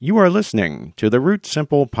You are listening to the Root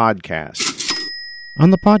Simple Podcast. On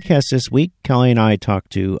the podcast this week, Kelly and I talked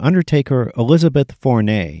to Undertaker Elizabeth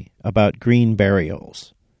Fournay about green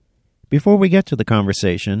burials. Before we get to the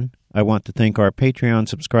conversation, I want to thank our Patreon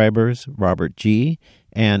subscribers Robert G.,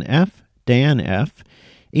 Ann F., Dan F.,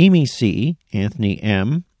 Amy C., Anthony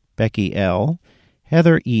M., Becky L.,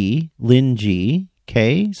 Heather E., Lynn G.,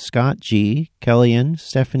 K., Scott G., Kellyanne,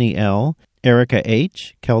 Stephanie L., Erica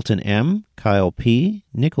H., Kelton M., Kyle P.,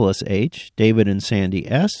 Nicholas H., David and Sandy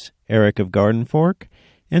S., Eric of Garden Fork,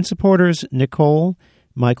 and supporters Nicole,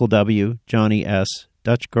 Michael W., Johnny S.,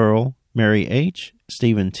 Dutch Girl, Mary H.,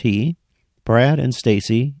 Stephen T., Brad and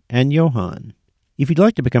Stacy, and Johan. If you'd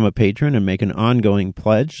like to become a patron and make an ongoing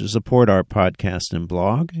pledge to support our podcast and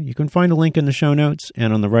blog, you can find a link in the show notes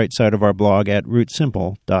and on the right side of our blog at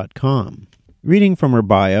rootsimple.com. Reading from her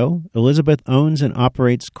bio, Elizabeth owns and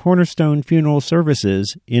operates Cornerstone Funeral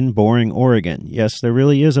Services in Boring, Oregon. Yes, there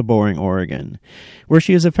really is a Boring, Oregon, where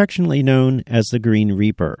she is affectionately known as the Green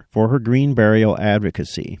Reaper for her green burial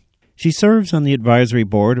advocacy. She serves on the advisory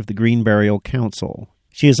board of the Green Burial Council.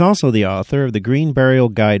 She is also the author of the Green Burial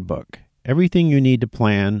Guidebook, Everything You Need to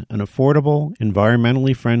Plan an Affordable,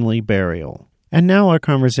 Environmentally Friendly Burial. And now our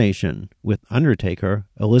conversation with Undertaker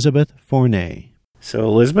Elizabeth Fournay. So,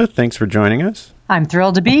 Elizabeth, thanks for joining us. I'm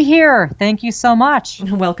thrilled to be here. Thank you so much.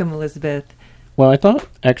 Welcome, Elizabeth. Well, I thought,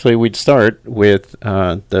 actually, we'd start with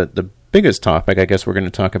the biggest topic, I guess we're going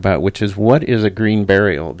to talk about, which is what is a green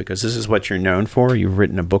burial? Because this is what you're known for. You've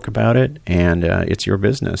written a book about it, and it's your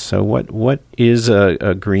business. So what is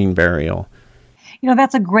a green burial? You know,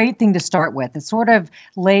 that's a great thing to start with. It sort of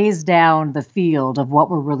lays down the field of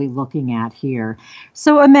what we're really looking at here.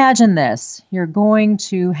 So imagine this. You're going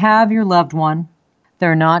to have your loved one.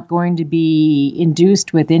 They're not going to be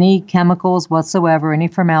induced with any chemicals whatsoever, any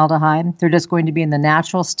formaldehyde. They're just going to be in the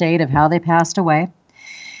natural state of how they passed away.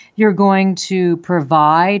 You're going to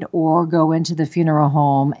provide or go into the funeral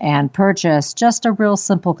home and purchase just a real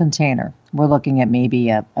simple container. We're looking at maybe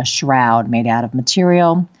a shroud made out of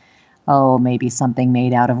material. Maybe something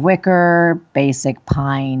made out of wicker, basic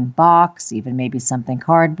pine box, even maybe something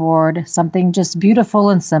cardboard, something just beautiful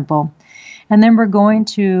and simple. And then we're going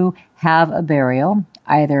to have a burial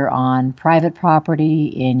either on private property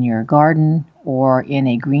in your garden or in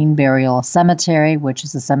a green burial cemetery, which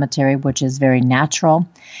is a cemetery which is very natural.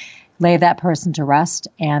 Lay that person to rest,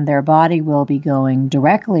 and their body will be going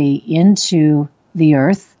directly into the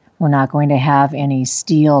earth. We're not going to have any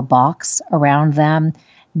steel box around them,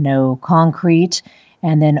 no concrete.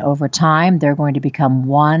 And then over time, they're going to become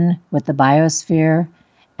one with the biosphere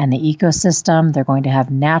and the ecosystem. They're going to have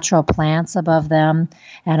natural plants above them.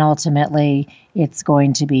 And ultimately, it's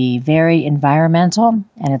going to be very environmental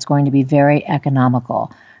and it's going to be very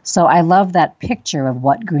economical. So I love that picture of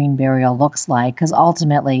what green burial looks like, because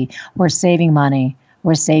ultimately we're saving money,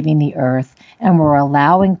 we're saving the earth, and we're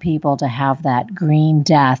allowing people to have that green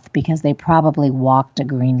death because they probably walked a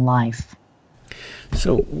green life.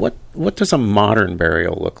 So what does a modern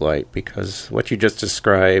burial look like? Because what you just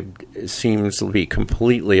described seems to be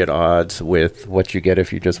completely at odds with what you get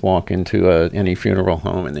if you just walk into any funeral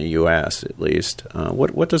home in the U.S., at least.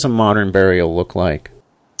 What does a modern burial look like?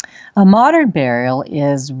 A modern burial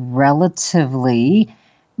is relatively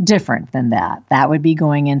different than that. That would be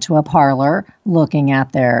going into a parlor, looking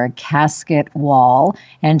at their casket wall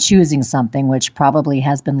and choosing something which probably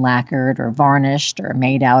has been lacquered or varnished or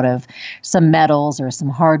made out of some metals or some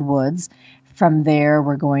hardwoods. From there,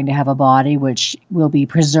 we're going to have a body which will be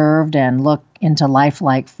preserved and look into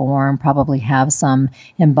lifelike form, probably have some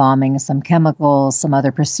embalming, some chemicals, some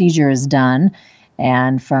other procedures done.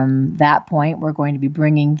 And from that point, we're going to be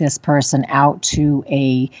bringing this person out to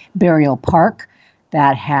a burial park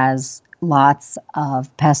that has lots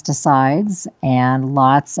of pesticides and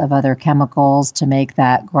lots of other chemicals to make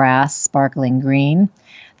that grass sparkling green.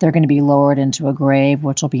 They're going to be lowered into a grave,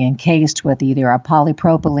 which will be encased with either a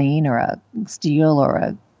polypropylene or a steel or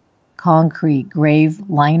a concrete grave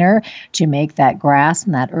liner to make that grass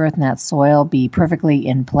and that earth and that soil be perfectly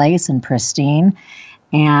in place and pristine.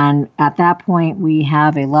 And at that point, we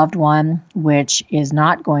have a loved one which is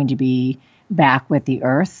not going to be back with the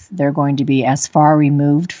earth. They're going to be as far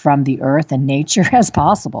removed from the earth and nature as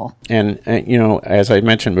possible. And, as I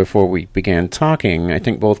mentioned before we began talking, I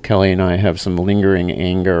think both Kelly and I have some lingering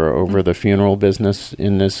anger over the funeral business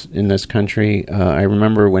in this country. I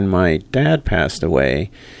remember when my dad passed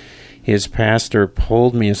away, his pastor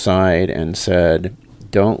pulled me aside and said,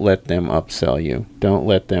 "Don't let them upsell you. Don't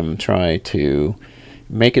let them try to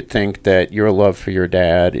make it think that your love for your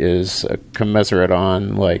dad is commensurate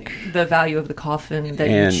on like the value of the coffin that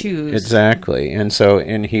and you choose. Exactly.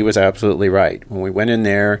 And he was absolutely right. When we went in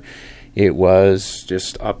there, it was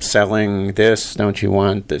just upselling this. Don't you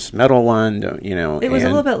want this metal one? It was a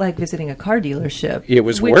little bit like visiting a car dealership. It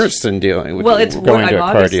was worse than going to a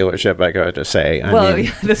car dealership, I got to say. I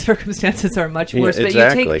mean, the circumstances are much worse. Yeah, but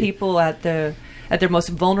exactly. you take people at their most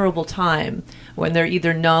vulnerable time, when they're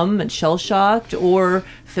either numb and shell-shocked or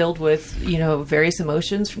filled with, various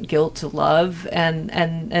emotions from guilt to love,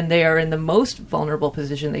 and they are in the most vulnerable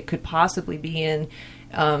position they could possibly be in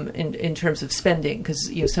terms of spending,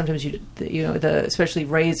 because sometimes especially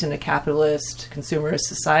raised in a capitalist consumerist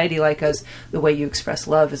society like us, the way you express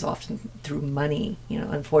love is often through money,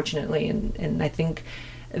 unfortunately, and I think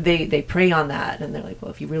they prey on that, and they're like, well,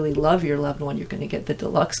 if you really love your loved one, you're going to get the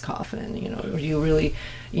deluxe coffin, or you really,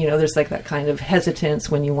 there's like that kind of hesitance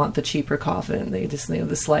when you want the cheaper coffin. They just,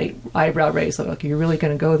 the slight eyebrow raise, like, you're really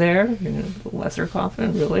going to go there? The lesser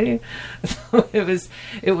coffin, really? So it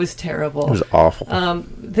was terrible. It was awful.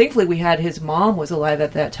 Thankfully, we had his mom was alive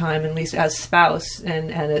at that time, at least as spouse, and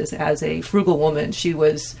as a frugal woman, she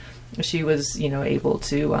was able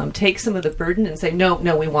to take some of the burden and say, no,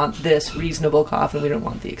 we want this reasonable coffin. We don't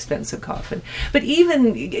want the expensive coffin. But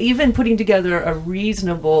even putting together a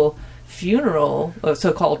reasonable funeral, a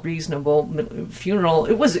so-called reasonable funeral,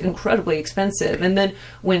 it was incredibly expensive. And then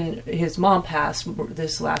when his mom passed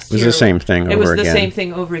this last year, it was the same thing over again. It was the same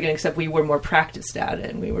thing over again, except we were more practiced at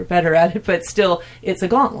it and we were better at it. But still, it's a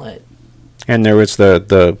gauntlet. And there was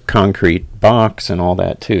the concrete box and all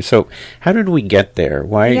that too. So how did we get there?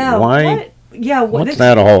 What's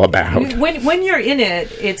that all about? When you're in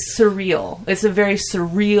it, it's surreal. It's a very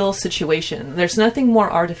surreal situation. There's nothing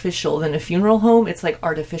more artificial than a funeral home. It's like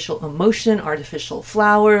artificial emotion, artificial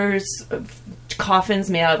flowers, coffins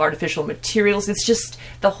made out of artificial materials. It's just,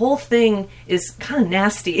 the whole thing is kind of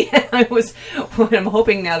nasty. I'm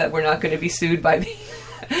hoping now that we're not going to be sued by the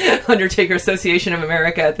Undertaker Association of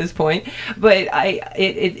America at this point, but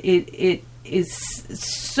it is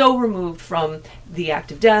so removed from the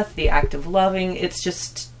act of death, the act of loving. It's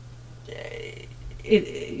just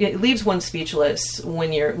it leaves one speechless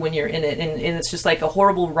when you're in it, and it's just like a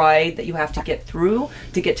horrible ride that you have to get through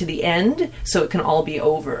to get to the end, so it can all be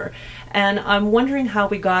over. And I'm wondering how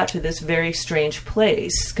we got to this very strange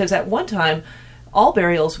place, because at one time, all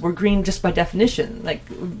burials were green just by definition. Like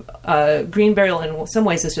green burial in some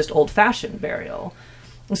ways is just old-fashioned burial.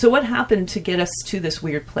 So what happened to get us to this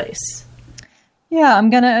weird place? Yeah, I'm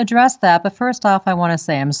going to address that. But first off, I want to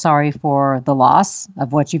say I'm sorry for the loss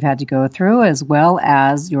of what you've had to go through, as well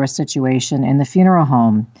as your situation in the funeral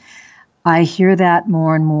home. I hear that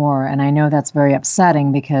more and more, and I know that's very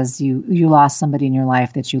upsetting because you lost somebody in your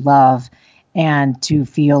life that you love, and to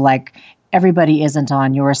feel like everybody isn't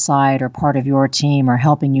on your side or part of your team or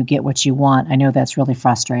helping you get what you want. I know that's really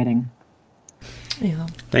frustrating. Yeah.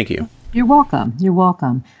 Thank you. You're welcome. You're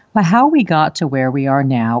welcome. But how we got to where we are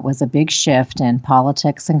now was a big shift in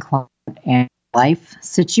politics and climate and life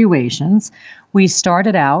situations. We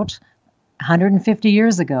started out 150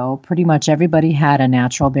 years ago, pretty much everybody had a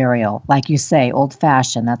natural burial. Like you say,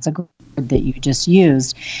 old-fashioned. That's a word that you just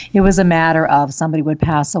used. It was a matter of somebody would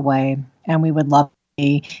pass away and we would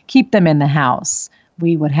lovingly keep them in the house.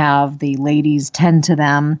 We would have the ladies tend to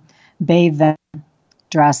them, bathe them,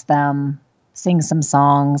 dress them, sing some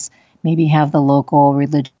songs, maybe have the local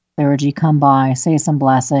religious clergy come by, say some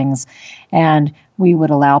blessings, and we would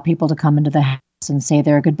allow people to come into the house and say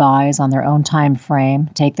their goodbyes on their own time frame,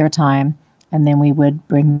 take their time, and then we would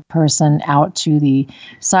bring the person out to the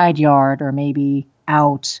side yard or maybe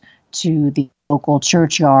out to the local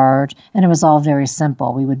churchyard, and it was all very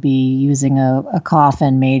simple. We would be using a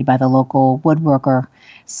coffin made by the local woodworker.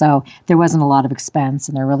 So there wasn't a lot of expense,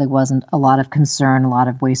 and there really wasn't a lot of concern, a lot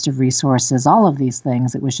of waste of resources, all of these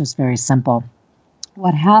things. It was just very simple.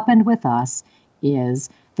 What happened with us is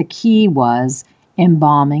the key was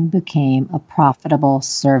embalming became a profitable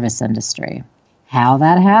service industry. How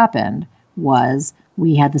that happened was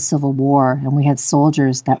we had the Civil War and we had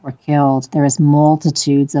soldiers that were killed. There was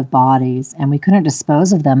multitudes of bodies and we couldn't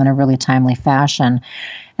dispose of them in a really timely fashion.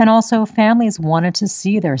 And also families wanted to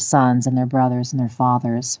see their sons and their brothers and their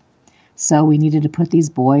fathers. So we needed to put these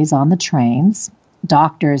boys on the trains.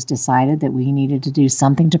 Doctors decided that we needed to do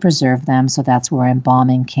something to preserve them, so that's where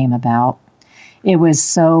embalming came about. It was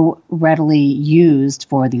so readily used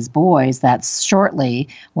for these boys that shortly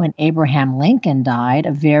when Abraham Lincoln died,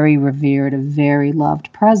 a very revered, a very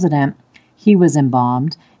loved president, he was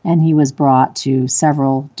embalmed and he was brought to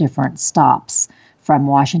several different stops from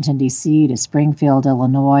Washington, D.C. to Springfield,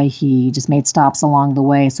 Illinois. He just made stops along the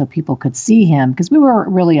way so people could see him because we were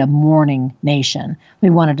really a mourning nation. We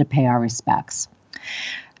wanted to pay our respects.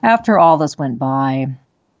 After all this went by,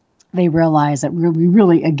 they realized that we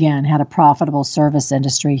really, again, had a profitable service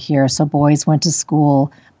industry here. So boys went to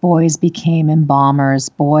school, boys became embalmers,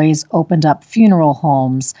 boys opened up funeral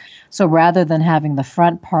homes. So rather than having the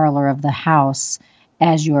front parlor of the house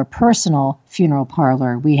as your personal funeral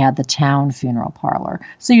parlor, we had the town funeral parlor.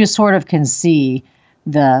 So you sort of can see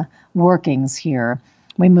the workings here.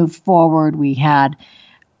 We moved forward. We had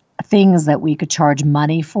things that we could charge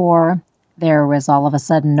money for. There was all of a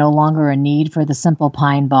sudden no longer a need for the simple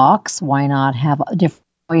pine box. Why not have different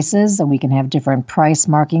choices? And we can have different price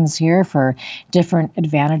markings here for different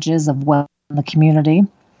advantages of wealth in the community.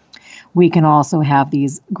 We can also have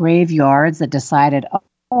these graveyards that decided,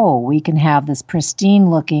 oh, we can have this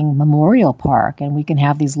pristine-looking memorial park, and we can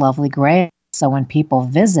have these lovely graves. So when people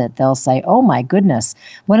visit, they'll say, oh, my goodness,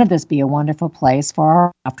 wouldn't this be a wonderful place for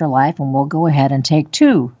our afterlife? And we'll go ahead and take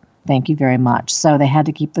 2. Thank you very much. So they had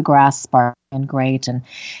to keep the grass sparkling and great and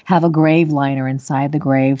have a grave liner inside the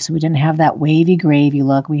grave. So we didn't have that wavy gravy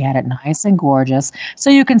look. We had it nice and gorgeous.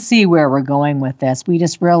 So you can see where we're going with this. We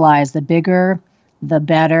just realized the bigger, the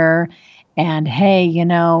better. And hey, you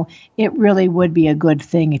know, it really would be a good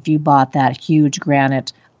thing if you bought that huge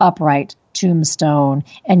granite upright tombstone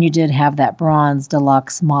and you did have that bronze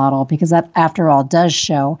deluxe model, because that, after all, does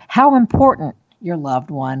show how important your loved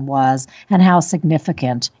one was and how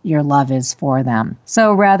significant your love is for them.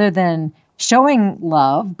 So rather than showing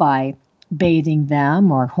love by bathing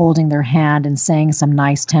them or holding their hand and saying some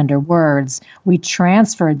nice tender words, we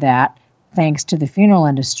transferred that, thanks to the funeral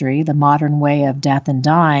industry, the modern way of death and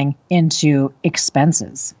dying, into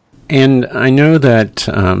expenses. And I know that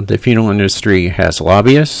the funeral industry has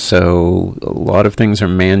lobbyists, so a lot of things are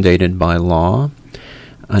mandated by law.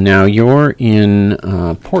 Now, you're in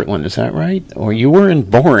Portland, is that right? Or you were in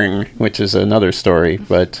Boring, which is another story.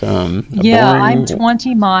 But yeah, I'm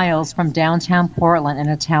 20 miles from downtown Portland in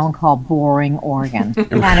a town called Boring, Oregon.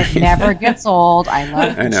 And it never gets old. I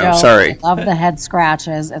love the jokes. Sorry. I love the head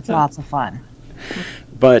scratches. It's lots of fun.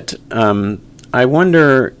 But I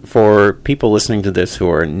wonder, for people listening to this who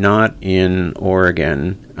are not in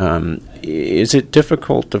Oregon, is it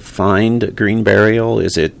difficult to find green burial?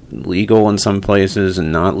 Is it legal in some places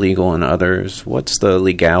and not legal in others? What's the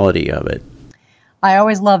legality of it? I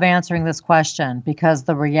always love answering this question because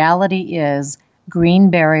the reality is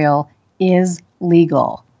green burial is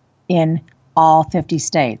legal in all 50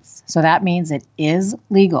 states. So that means it is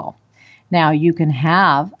legal. Now, you can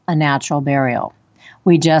have a natural burial.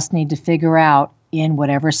 We just need to figure out in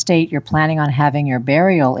whatever state you're planning on having your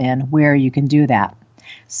burial in where you can do that.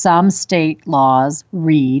 Some state laws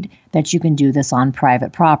read that you can do this on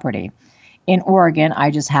private property. In Oregon, I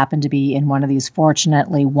just happen to be in one of these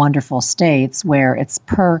fortunately wonderful states where it's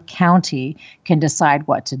per county can decide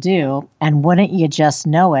what to do. And wouldn't you just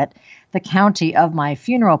know it, the county of my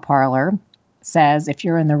funeral parlor says if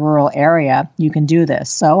you're in the rural area, you can do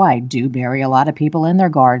this. So I do bury a lot of people in their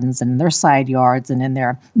gardens and in their side yards and in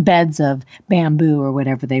their beds of bamboo or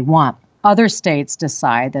whatever they want. Other states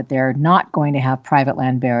decide that they're not going to have private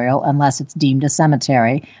land burial unless it's deemed a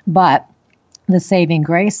cemetery. But the saving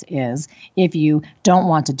grace is if you don't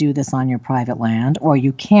want to do this on your private land, or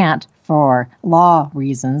you can't, for law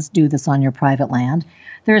reasons, do this on your private land,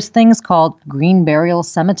 there's things called green burial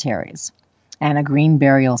cemeteries. And a green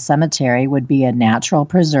burial cemetery would be a natural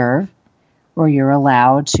preserve where you're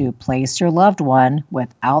allowed to place your loved one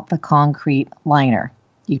without the concrete liner.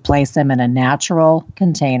 You place them in a natural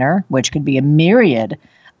container, which could be a myriad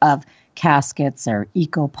of caskets or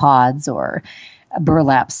ecopods or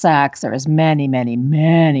burlap sacks. There's many, many,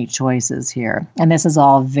 many choices here. And this is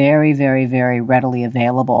all very, very, very readily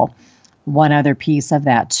available. One other piece of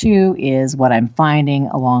that, too, is what I'm finding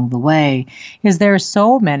along the way is there are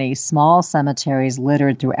so many small cemeteries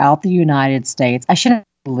littered throughout the United States. I shouldn't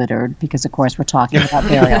littered because, of course, we're talking about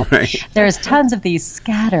burial. Right. There's tons of these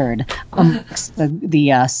scattered amongst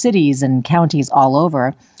the cities and counties all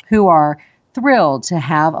over who are thrilled to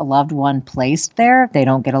have a loved one placed there. They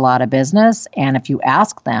don't get a lot of business. And if you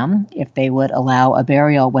ask them if they would allow a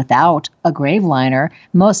burial without a grave liner,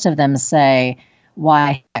 most of them say,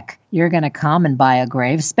 why, heck, you're going to come and buy a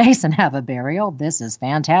grave space and have a burial? This is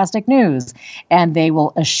fantastic news. And they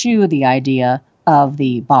will eschew the idea of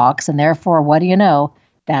the box. And therefore, what do you know?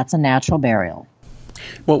 That's a natural burial.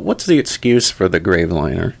 Well, what's the excuse for the grave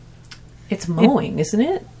liner? It's mowing, isn't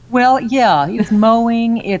it? Well, yeah, it's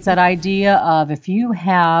mowing. It's that idea of if you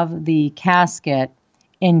have the casket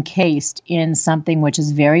encased in something which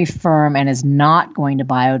is very firm and is not going to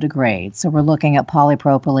biodegrade. So we're looking at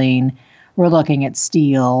polypropylene, we're looking at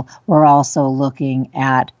steel, we're also looking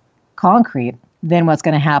at concrete. Then what's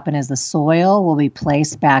going to happen is the soil will be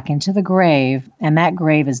placed back into the grave, and that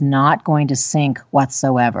grave is not going to sink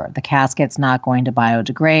whatsoever. The casket's not going to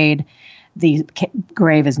biodegrade. The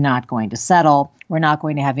grave is not going to settle. We're not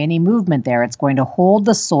going to have any movement there. It's going to hold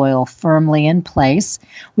the soil firmly in place.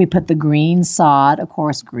 We put the green sod, of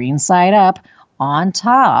course, green side up, on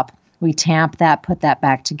top. We tamp that, put that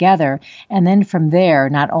back together. And then from there,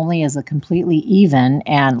 not only is it completely even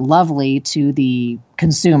and lovely to the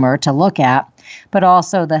consumer to look at, but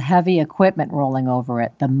also the heavy equipment rolling over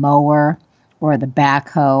it, the mower or the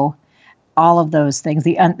backhoe, all of those things.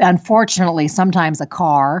 Unfortunately, sometimes a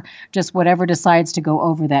car, just whatever decides to go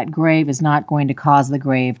over that grave is not going to cause the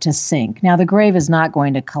grave to sink. Now, the grave is not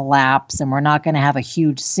going to collapse, and we're not going to have a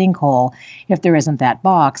huge sinkhole if there isn't that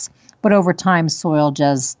box. But over time, soil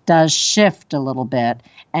just does shift a little bit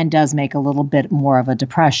and does make a little bit more of a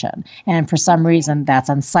depression. And for some reason, that's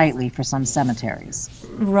unsightly for some cemeteries.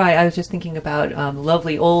 Right. I was just thinking about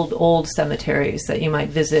lovely old cemeteries that you might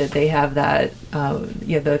visit. They have that,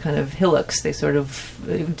 the kind of hillocks. They sort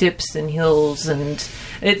of dips and hills, and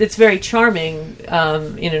it's very charming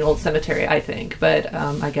in an old cemetery, I think. But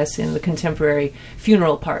I guess in the contemporary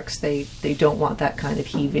funeral parks, they don't want that kind of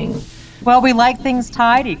heaving. Well, we like things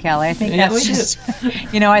tidy, Kelly. I think that's we just,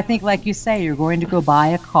 I think like you say, you're going to go buy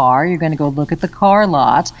a car, you're going to go look at the car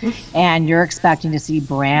lot, and you're expecting to see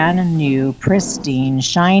brand new, pristine,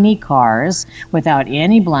 shiny cars without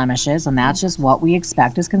any blemishes, and that's just what we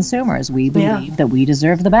expect as consumers. We believe that we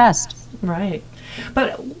deserve the best. Right.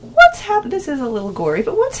 But this is a little gory,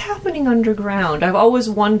 but what's happening underground? I've always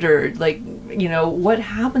wondered, what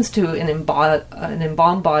happens to an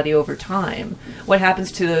embalmed body over time? What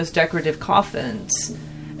happens to those decorative coffins?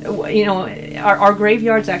 Are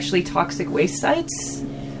graveyards actually toxic waste sites?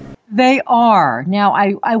 They are. Now,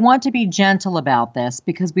 I want to be gentle about this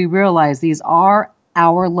because we realize these are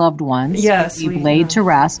our loved ones. Yes. We've laid to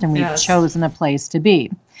rest, and we've chosen a place to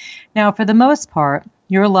be. Now, for the most part,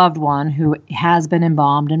 your loved one who has been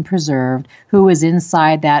embalmed and preserved, who is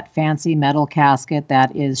inside that fancy metal casket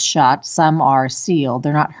that is shut. Some are sealed.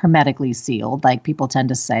 They're not hermetically sealed, like people tend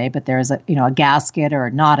to say, but there's a gasket or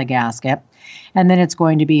not a gasket. And then it's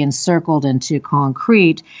going to be encircled into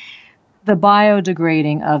concrete. The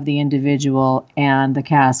biodegrading of the individual and the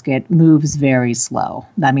casket moves very slow.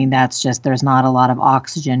 I mean, there's not a lot of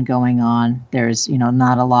oxygen going on. There's,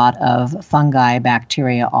 not a lot of fungi,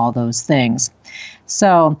 bacteria, all those things.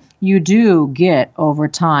 So you do get, over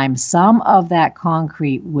time, some of that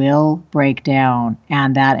concrete will break down,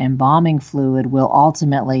 and that embalming fluid will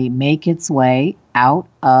ultimately make its way out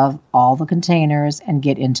of all the containers and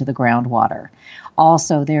get into the groundwater.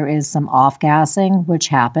 Also, there is some off-gassing, which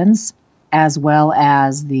happens, as well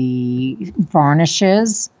as the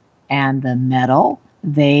varnishes and the metal.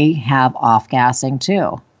 They have off-gassing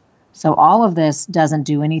too. So all of this doesn't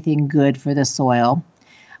do anything good for the soil.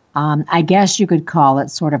 I guess you could call it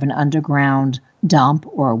sort of an underground dump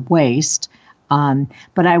or waste.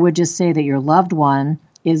 But I would just say that your loved one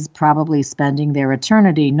is probably spending their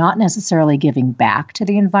eternity not necessarily giving back to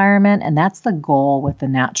the environment. And that's the goal with the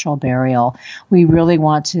natural burial. We really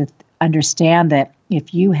want to understand that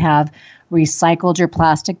if you have recycled your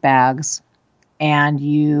plastic bags and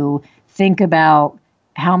you think about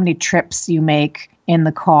how many trips you make in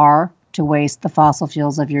the car to waste the fossil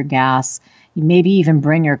fuels of your gas, you maybe even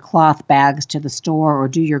bring your cloth bags to the store or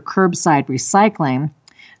do your curbside recycling,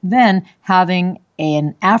 then having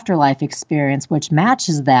an afterlife experience which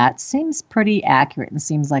matches that seems pretty accurate and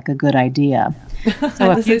seems like a good idea.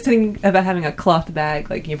 So I was thinking about having a cloth bag,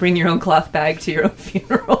 like you bring your own cloth bag to your own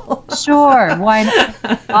funeral. Sure, why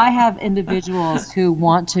not? I have individuals who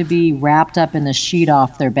want to be wrapped up in the sheet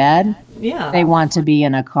off their bed. Yeah. They want to be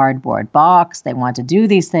in a cardboard box. They want to do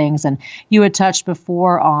these things. And you had touched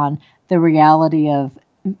before on the reality of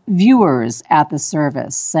viewers at the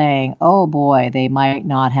service saying, oh boy, they might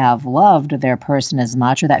not have loved their person as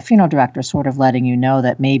much, or that funeral director sort of letting you know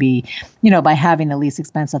that maybe, by having the least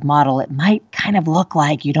expensive model, it might kind of look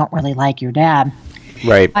like you don't really like your dad.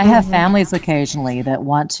 Right. I have families occasionally that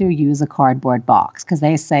want to use a cardboard box because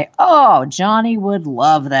they say, oh, Johnny would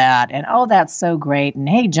love that. And, oh, that's so great. And,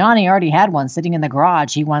 hey, Johnny already had one sitting in the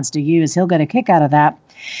garage he wants to use. He'll get a kick out of that.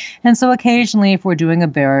 And so occasionally if we're doing a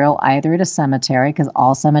burial either at a cemetery, because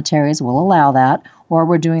all cemeteries will allow that, or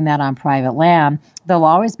we're doing that on private land, there'll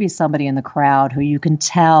always be somebody in the crowd who you can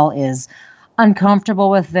tell is uncomfortable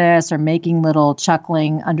with this or making little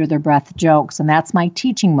chuckling under their breath jokes. And that's my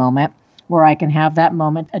teaching moment, where I can have that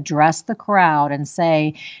moment, address the crowd and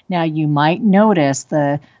say, now you might notice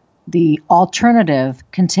the alternative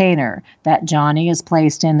container that Johnny is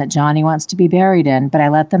placed in, that Johnny wants to be buried in, but I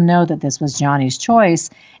let them know that this was Johnny's choice,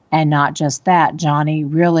 and not just that. Johnny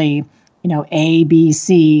really, A, B,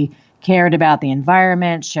 C, cared about the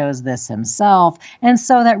environment, chose this himself, and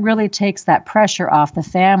so that really takes that pressure off the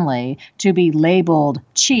family to be labeled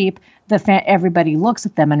cheap. Everybody looks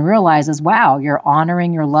at them and realizes, wow, you're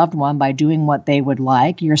honoring your loved one by doing what they would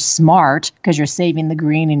like. You're smart because you're saving the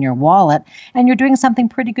green in your wallet, and you're doing something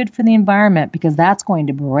pretty good for the environment because that's going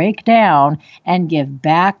to break down and give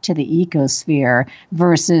back to the ecosphere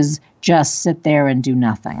versus just sit there and do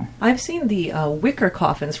nothing. I've seen the wicker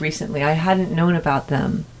coffins recently. I hadn't known about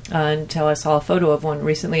them until I saw a photo of one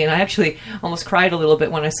recently, and I actually almost cried a little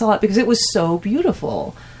bit when I saw it because it was so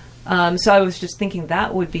beautiful. So I was just thinking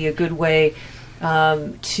that would be a good way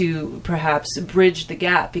to perhaps bridge the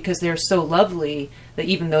gap, because they're so lovely that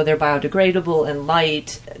even though they're biodegradable and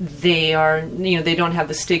light, they are, they don't have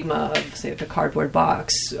the stigma of, say, the cardboard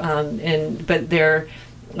box. But they're,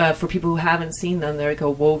 for people who haven't seen them, they're like a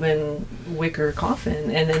woven wicker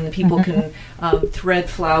coffin, and then people can thread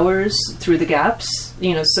flowers through the gaps,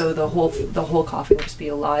 so the whole coffin will just be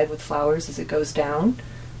alive with flowers as it goes down.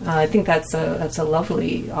 I think that's a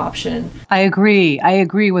lovely option. I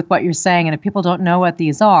agree with what you're saying. And if people don't know what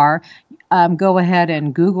these are, go ahead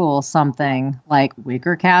and Google something like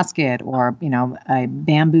wicker casket or, a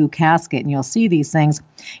bamboo casket, and you'll see these things.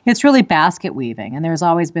 It's really basket weaving. And there's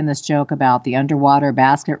always been this joke about the underwater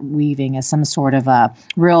basket weaving as some sort of a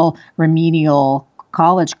real remedial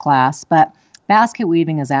college class. But basket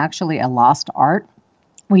weaving is actually a lost art.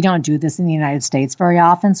 We don't do this in the United States very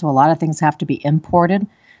often, so a lot of things have to be imported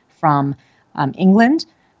from England,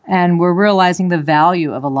 and we're realizing the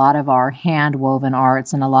value of a lot of our hand-woven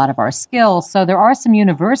arts and a lot of our skills. So there are some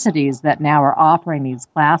universities that now are offering these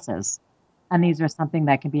classes, and these are something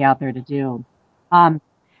that can be out there to do.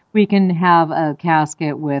 We can have a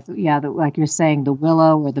casket with, like you're saying, the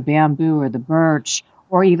willow or the bamboo or the birch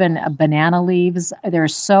or even banana leaves. There are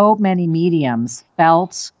so many mediums,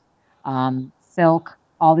 felt, silk,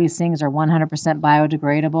 all these things are 100%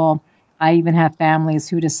 biodegradable. I even have families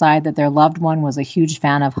who decide that their loved one was a huge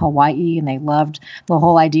fan of Hawaii and they loved the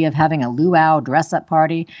whole idea of having a luau dress-up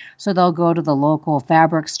party. So they'll go to the local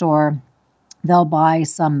fabric store, they'll buy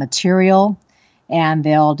some material, and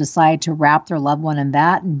they'll decide to wrap their loved one in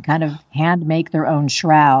that and kind of hand make their own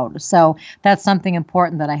shroud. So that's something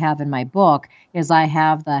important that I have in my book, is I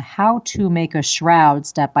have the how to make a shroud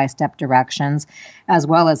step-by-step directions, as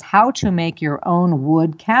well as how to make your own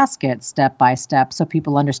wood casket step-by-step, so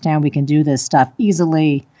people understand we can do this stuff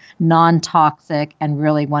easily, non-toxic, and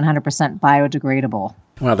really 100% biodegradable.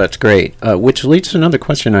 Wow, that's great. Which leads to another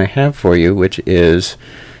question I have for you, which is,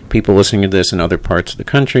 people listening to this in other parts of the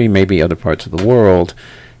country, maybe other parts of the world,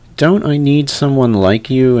 don't I need someone like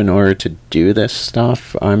you in order to do this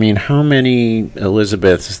stuff? I mean, how many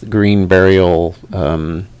Elizabeth Green burial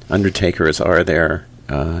undertakers are there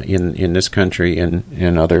in this country and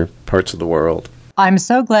in other parts of the world? I'm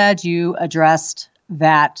so glad you addressed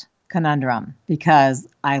that conundrum, because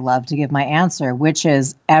I love to give my answer, which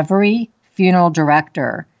is every funeral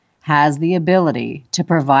director has the ability to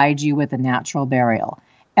provide you with a natural burial.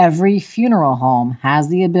 Every funeral home has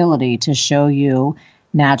the ability to show you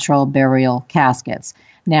natural burial caskets.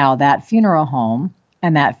 Now, that funeral home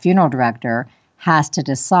and that funeral director has to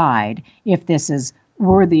decide if this is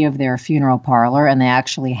worthy of their funeral parlor, and they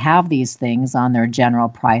actually have these things on their general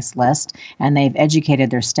price list, and they've educated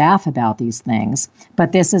their staff about these things.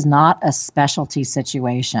 But this is not a specialty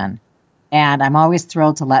situation. And I'm always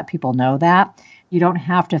thrilled to let people know that. You don't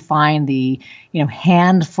have to find the,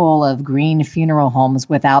 handful of green funeral homes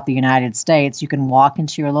without the United States. You can walk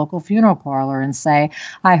into your local funeral parlor and say,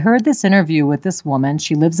 I heard this interview with this woman.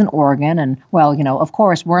 She lives in Oregon. And, well, of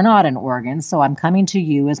course, we're not in Oregon, so I'm coming to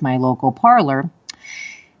you as my local parlor.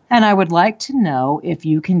 And I would like to know if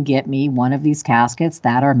you can get me one of these caskets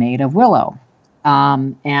that are made of willow.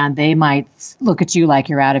 And they might look at you like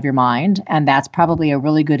you're out of your mind. And that's probably a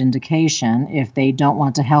really good indication. If they don't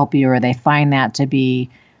want to help you or they find that to be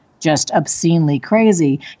just obscenely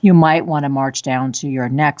crazy, you might want to march down to your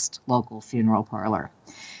next local funeral parlor.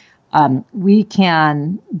 We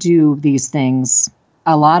can do these things.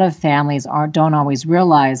 A lot of families don't always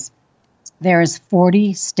realize there's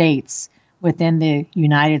 40 states within the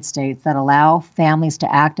United States that allow families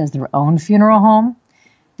to act as their own funeral home.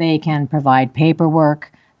 They can provide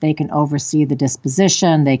paperwork. They can oversee the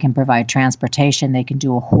disposition. They can provide transportation. They can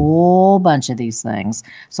do a whole bunch of these things.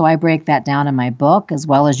 So I break that down in my book, as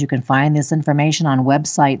well as you can find this information on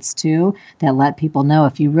websites too that let people know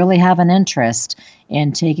if you really have an interest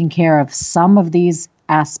in taking care of some of these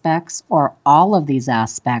aspects or all of these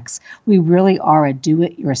aspects. We really are a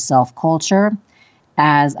do-it-yourself culture.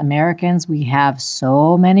 As Americans, we have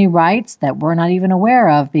so many rights that we're not even aware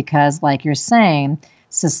of because, like you're saying,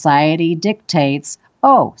 society dictates,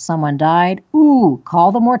 oh, someone died. Ooh,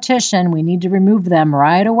 call the mortician. We need to remove them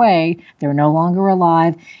right away. They're no longer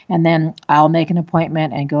alive. And then I'll make an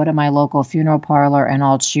appointment and go to my local funeral parlor and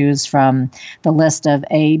I'll choose from the list of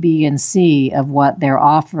A, B, and C of what they're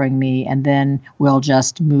offering me. And then we'll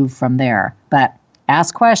just move from there. But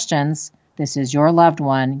ask questions. This is your loved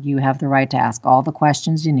one. You have the right to ask all the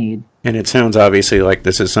questions you need. And it sounds obviously like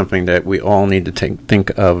this is something that we all need to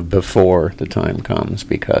think of before the time comes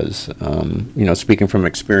because, speaking from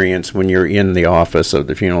experience, when you're in the office of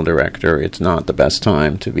the funeral director, it's not the best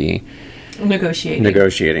time to be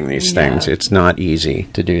negotiating these things. It's not easy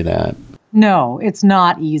to do that. No, it's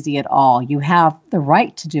not easy at all. You have the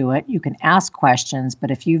right to do it. You can ask questions, but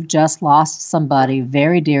if you've just lost somebody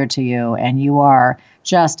very dear to you and you are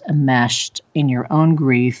just enmeshed in your own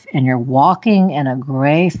grief and you're walking in a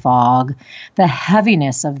gray fog, the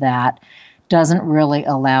heaviness of that doesn't really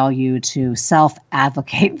allow you to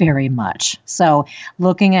self-advocate very much. So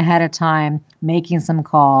looking ahead of time, making some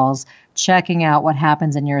calls, checking out what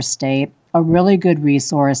happens in your state, a really good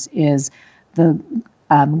resource is the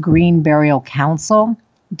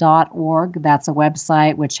greenburialcouncil.org. That's a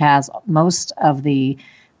website which has most of the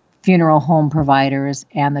funeral home providers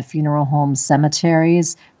and the funeral home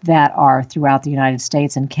cemeteries that are throughout the United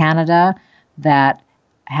States and Canada that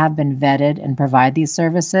have been vetted and provide these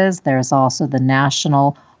services. There's also the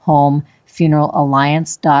National Home Funeral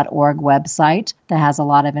Alliance.org website that has a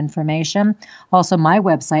lot of information. Also, my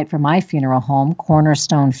website for my funeral home,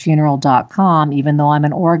 cornerstonefuneral.com, even though I'm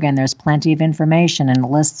in Oregon, there's plenty of information and it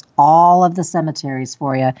lists all of the cemeteries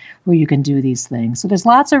for you where you can do these things. So there's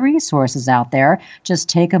lots of resources out there. Just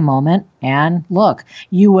take a moment and look.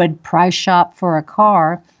 You would price shop for a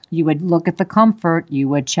car. You would look at the comfort, you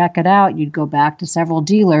would check it out, you'd go back to several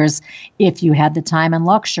dealers if you had the time and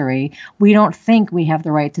luxury. We don't think we have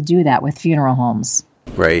the right to do that with funeral homes.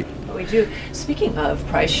 Right. But we do. Speaking of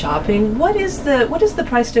price shopping, what is the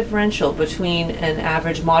price differential between an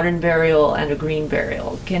average modern burial and a green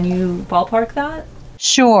burial? Can you ballpark that?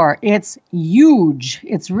 Sure. It's huge.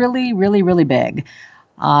 It's really, really, really big.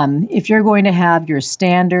 If you're going to have your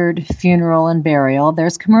standard funeral and burial,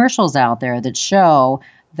 there's commercials out there that show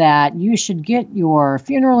that you should get your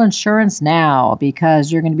funeral insurance now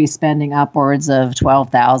because you're going to be spending upwards of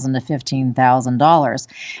 $12,000 to $15,000.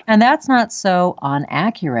 And that's not so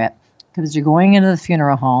inaccurate because you're going into the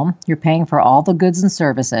funeral home, you're paying for all the goods and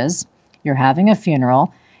services, you're having a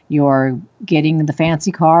funeral, you're getting the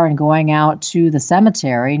fancy car and going out to the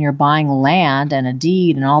cemetery and you're buying land and a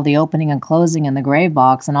deed and all the opening and closing and the grave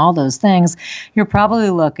box and all those things, you're probably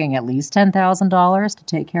looking at least $10,000 to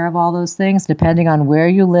take care of all those things, depending on where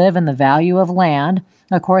you live and the value of land.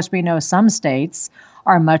 Of course, we know some states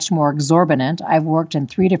are much more exorbitant. I've worked in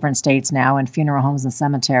 3 different states now in funeral homes and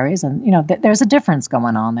cemeteries, and there's a difference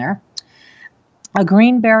going on there. A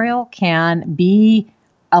green burial can be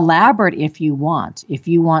elaborate if you want. If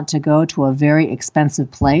you want to go to a very expensive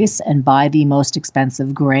place and buy the most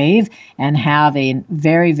expensive grave and have a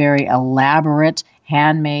very, very elaborate,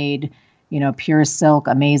 handmade, pure silk,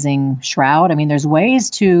 amazing shroud. I mean, there's ways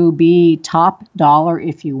to be top dollar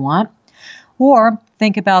if you want. Or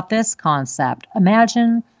think about this concept.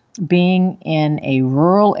 Imagine being in a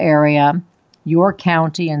rural area, your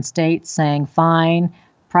county and state saying, fine,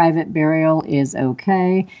 private burial is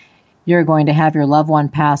okay. You're going to have your loved one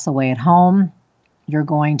pass away at home. You're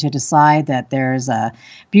going to decide that there's a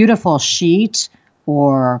beautiful sheet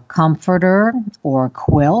or comforter or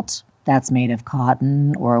quilt that's made of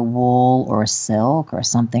cotton or wool or silk or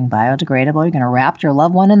something biodegradable. You're going to wrap your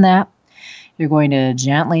loved one in that. You're going to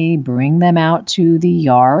gently bring them out to the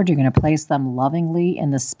yard. You're going to place them lovingly in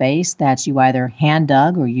the space that you either hand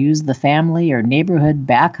dug or use the family or neighborhood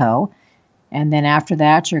backhoe. And then after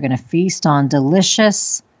that, you're going to feast on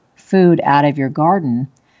delicious food out of your garden.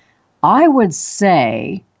 I would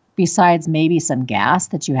say, besides maybe some gas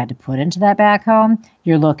that you had to put into that backhoe,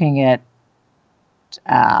 you're looking at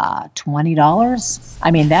 $20.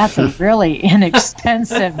 I mean, that's a really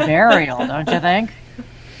inexpensive burial, don't you think?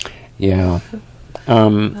 Yeah.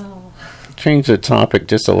 Change the topic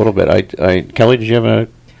just a little bit. Kelly, did you have a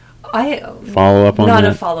follow up on that? Not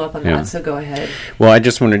a follow up on that, so go ahead. Well, I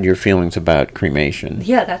just wondered your feelings about cremation.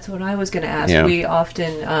 Yeah, that's what I was going to ask. Yeah. We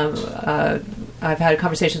often, I've had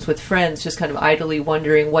conversations with friends, just kind of idly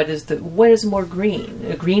wondering what is more green,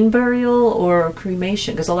 a green burial or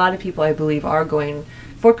cremation? Because a lot of people, I believe, are going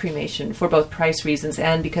for cremation for both price reasons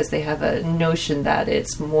and because they have a notion that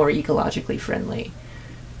it's more ecologically friendly.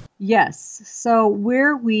 Yes. So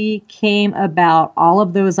where we came about all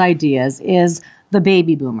of those ideas is the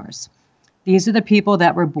baby boomers. These are the people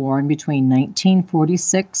that were born between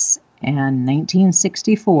 1946 and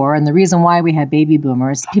 1964. And the reason why we have baby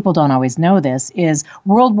boomers, people don't always know this, is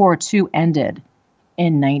World War II ended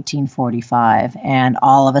in 1945. And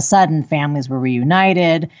all of a sudden, families were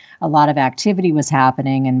reunited. A lot of activity was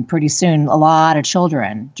happening. And pretty soon, a lot of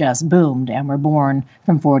children just boomed and were born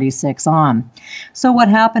from 46 on. So what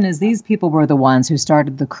happened is these people were the ones who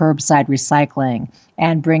started the curbside recycling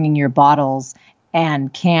and bringing your bottles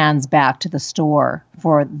and cans back to the store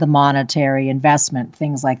for the monetary investment,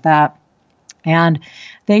 things like that. And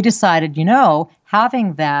they decided,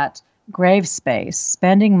 having that grave space,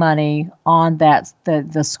 spending money on that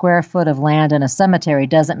the square foot of land in a cemetery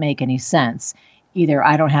doesn't make any sense. Either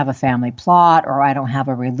I don't have a family plot, or I don't have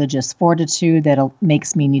a religious fortitude that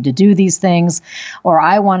makes me need to do these things, or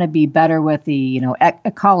I want to be better with the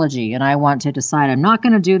ecology, and I want to decide I'm not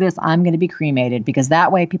going to do this. I'm going to be cremated, because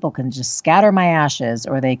that way people can just scatter my ashes,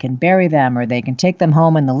 or they can bury them, or they can take them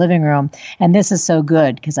home in the living room. And this is so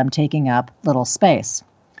good because I'm taking up little space.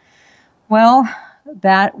 Well,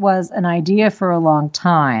 that was an idea for a long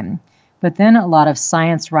time. But then a lot of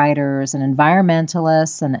science writers and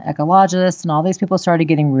environmentalists and ecologists and all these people started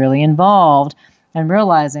getting really involved and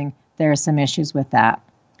realizing there are some issues with that.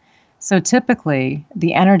 So typically,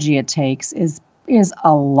 the energy it takes is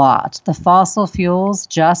a lot. The fossil fuels,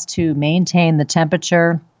 just to maintain the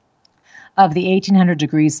temperature of the 1800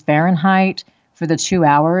 degrees Fahrenheit for the 2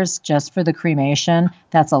 hours, just for the cremation,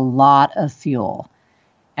 that's a lot of fuel.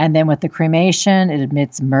 And then with the cremation, it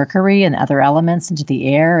emits mercury and other elements into the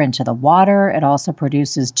air, into the water. It also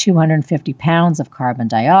produces 250 pounds of carbon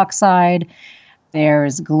dioxide.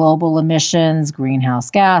 There's global emissions, greenhouse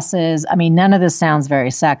gases. I mean, none of this sounds very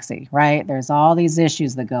sexy, right? There's all these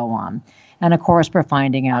issues that go on. And of course, we're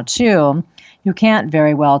finding out too, you can't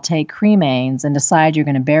very well take cremains and decide you're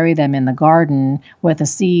going to bury them in the garden with a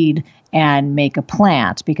seed and make a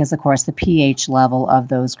plant, because of course the pH level of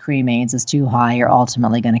those cremains is too high. You're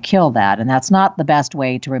ultimately going to kill that. And that's not the best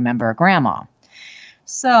way to remember a grandma.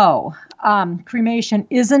 So cremation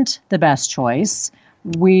isn't the best choice.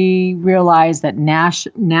 We realize that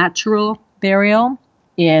natural burial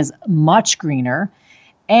is much greener.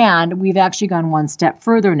 And we've actually gone one step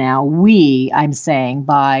further now. I'm saying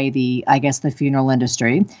by the funeral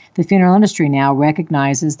industry. The funeral industry now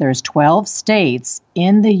recognizes there's 12 states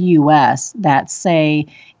in the U.S. that say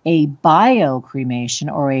a bio-cremation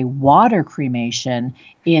or a water cremation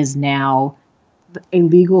is now a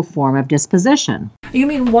legal form of disposition. You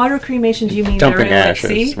mean water cremation? Do you mean dumping burial ashes, at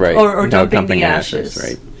sea? right? Or dumping the ashes,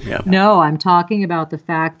 right? Yeah. No, I'm talking about the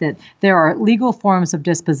fact that there are legal forms of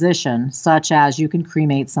disposition, such as you can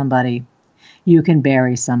cremate somebody, you can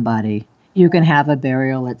bury somebody, you can have a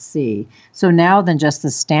burial at sea. So now than just the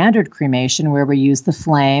standard cremation where we use the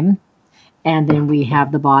flame and then we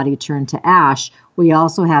have the body turned to ash, we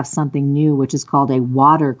also have something new which is called a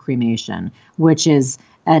water cremation, which is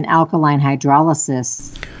an alkaline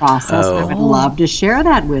hydrolysis process. I would love to share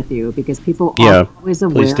that with you because people aren't always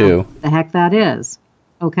aware of what the heck that is.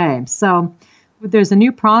 Okay, so there's a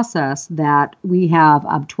new process that we have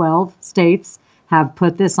 12 states have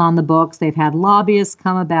put this on the books. They've had lobbyists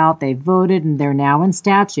come about, they've voted, and they're now in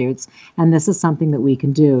statutes, and this is something that we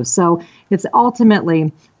can do. So it's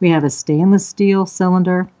ultimately, we have a stainless steel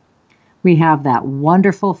cylinder, we have that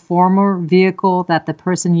wonderful former vehicle that the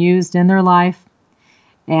person used in their life,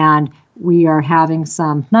 and we are having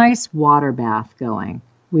some nice water bath going.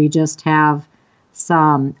 We just have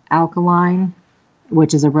some alkaline,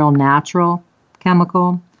 which is a real natural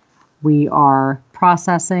chemical. We are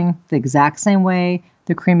processing the exact same way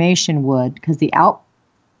the cremation would, because the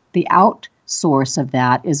out source of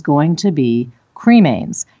that is going to be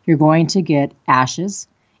cremains. You're going to get ashes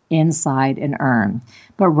inside an urn.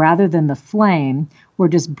 But rather than the flame, we're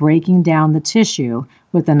just breaking down the tissue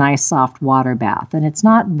with a nice soft water bath. And it's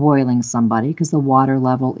not boiling somebody because the water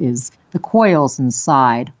level the coils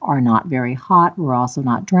inside are not very hot. We're also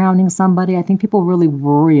not drowning somebody. I think people really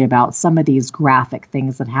worry about some of these graphic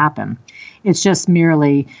things that happen. It's just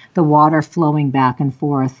merely the water flowing back and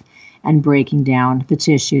forth and breaking down the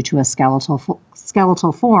tissue to a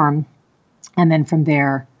skeletal form. And then from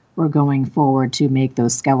there, we're going forward to make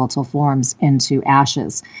those skeletal forms into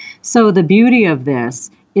ashes. So the beauty of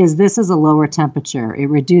this is a lower temperature. It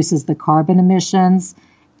reduces the carbon emissions,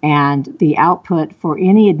 and the output for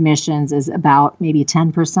any emissions is about maybe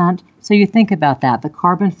 10%. So you think about that. The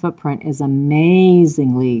carbon footprint is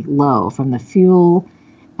amazingly low from the fuel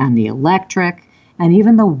and the electric and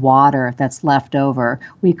even the water that's left over.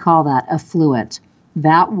 We call that effluent.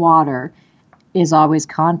 That water is always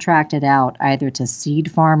contracted out either to seed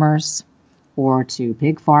farmers or to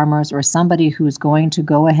pig farmers or somebody who's going to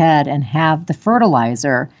go ahead and have the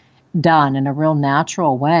fertilizer done in a real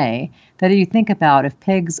natural way. That you think about, if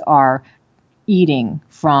pigs are eating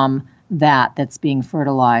from that's being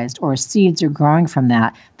fertilized or seeds are growing from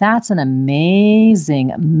that, that's an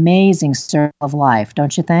amazing, amazing circle of life,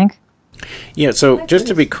 don't you think? Yeah, so just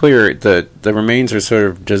to be clear, the remains are sort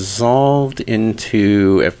of dissolved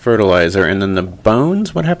into a fertilizer, and then the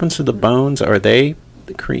bones, what happens to the bones? Are they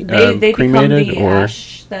they cremated? become the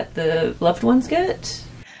ash that the loved ones get?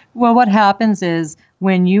 Well, what happens is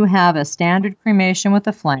when you have a standard cremation with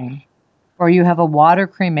a flame or you have a water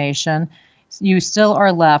cremation, you still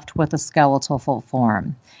are left with a skeletal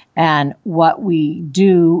form. And what we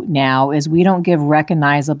do now is we don't give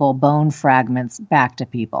recognizable bone fragments back to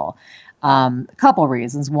people. A couple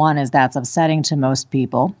reasons. One is that's upsetting to most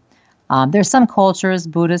people. There's some cultures,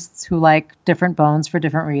 Buddhists, who like different bones for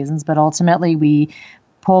different reasons, but ultimately we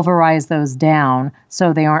pulverize those down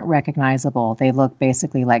so they aren't recognizable. They look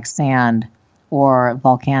basically like sand or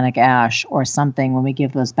volcanic ash or something when we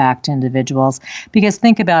give those back to individuals. Because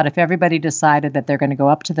think about if everybody decided that they're going to go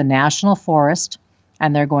up to the national forest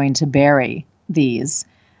and they're going to bury these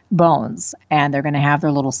bones and they're going to have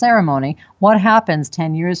their little ceremony, what happens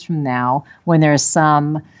 10 years from now when there's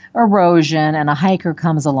some erosion and a hiker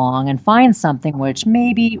comes along and finds something which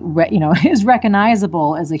maybe is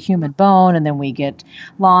recognizable as a human bone, and then we get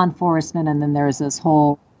law enforcement, and then there's this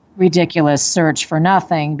whole ridiculous search for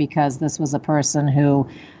nothing because this was a person who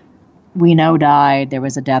we know died, there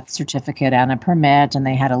was a death certificate and a permit, and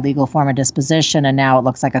they had a legal form of disposition, and now it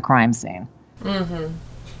looks like a crime scene. Mm-hmm.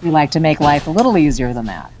 We like to make life a little easier than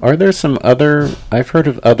that. Are there some I've heard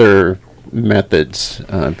of other methods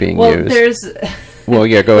being used. There's... Well,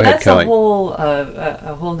 yeah, go ahead, that's Kelly. That's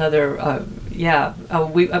a whole nother, I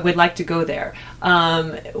would like to go there.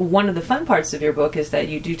 One of the fun parts of your book is that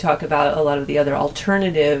you do talk about a lot of the other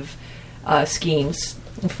alternative schemes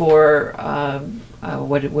for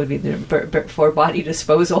what it would be for body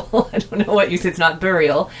disposal. I don't know what you said. It's not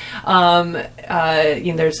burial. Right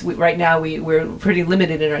now we're pretty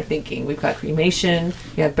limited in our thinking. We've got cremation,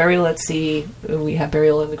 we have burial at sea, we have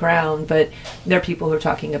burial in the ground. But there are people who are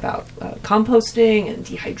talking about composting and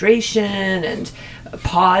dehydration and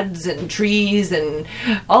pods and trees and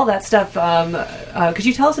all that stuff. Could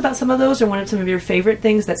you tell us about some of those, or some of your favorite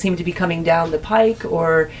things that seem to be coming down the pike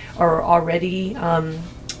or are already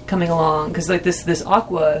coming along? Because like this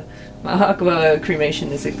aqua cremation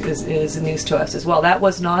is news to us as well. That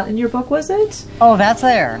was not in your book, was it? Oh, that's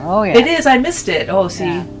there. Oh, yeah. It is. I missed it. Oh, see,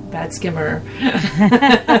 yeah. Bad skimmer.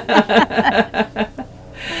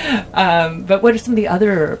 But what are some of the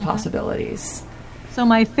other possibilities? So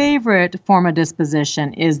my favorite form of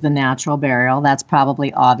disposition is the natural burial. That's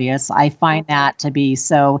probably obvious. I find that to be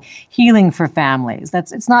so healing for families.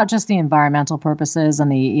 It's not just the environmental purposes and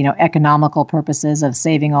the economical purposes of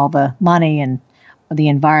saving all the money and the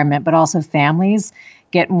environment, but also families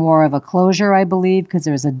get more of a closure, I believe, because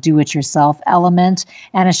there's a do-it-yourself element.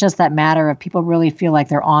 And it's just that matter of people really feel like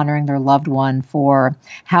they're honoring their loved one for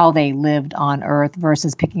how they lived on Earth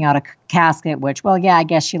versus picking out a casket, which, well, yeah, I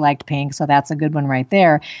guess she liked pink, so that's a good one right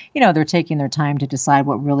there. They're taking their time to decide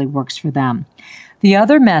what really works for them. The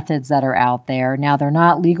other methods that are out there, now they're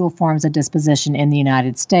not legal forms of disposition in the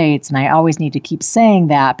United States, and I always need to keep saying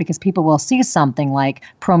that because people will see something like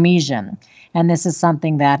Promesian, and this is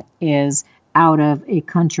something that is out of a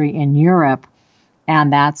country in Europe,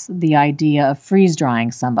 and that's the idea of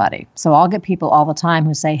freeze-drying somebody. So I'll get people all the time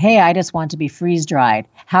who say, hey, I just want to be freeze-dried.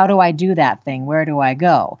 How do I do that thing? Where do I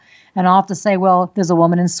go? And I'll have to say, well, there's a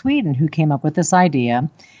woman in Sweden who came up with this idea,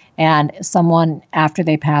 and someone, after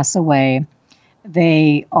they pass away,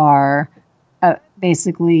 they are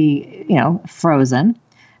basically, frozen.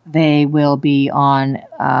 They will be on,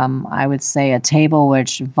 I would say, a table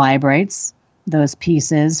which vibrates those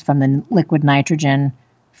pieces from the liquid nitrogen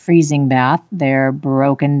freezing bath. They're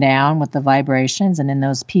broken down with the vibrations, and in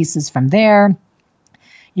those pieces from there,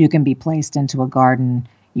 you can be placed into a garden.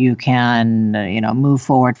 You can, move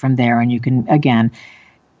forward from there, and you can, again,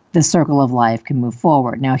 the circle of life can move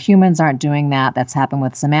forward. Now, humans aren't doing that. That's happened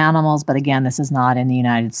with some animals, but again, this is not in the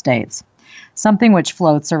United States. Something which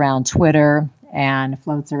floats around Twitter and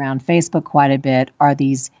floats around Facebook quite a bit are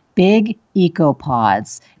these big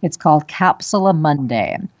ecopods. It's called Capsula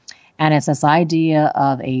Mundi. And it's this idea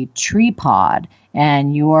of a tree pod,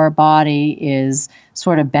 and your body is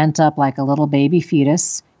sort of bent up like a little baby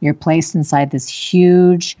fetus. You're placed inside this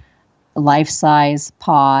huge life-size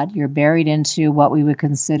pod. You're buried into what we would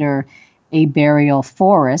consider a burial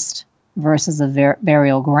forest versus a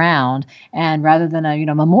burial ground. And rather than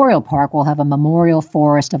a memorial park, we'll have a memorial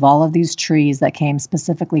forest of all of these trees that came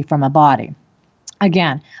specifically from a body.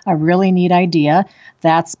 Again, a really neat idea.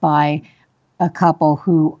 That's by a couple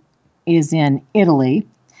who is in Italy.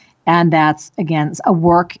 And that's, again, a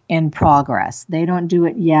work in progress. They don't do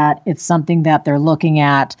it yet. It's something that they're looking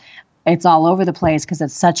at. It's all over the place because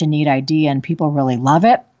it's such a neat idea and people really love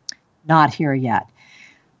it. Not here yet.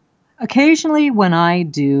 Occasionally when I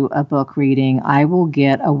do a book reading, I will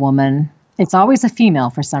get a woman, it's always a female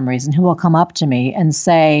for some reason, who will come up to me and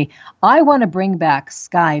say, I want to bring back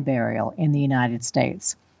sky burial in the United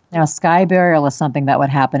States. Now, sky burial is something that would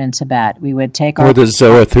happen in Tibet. We would take our... Or the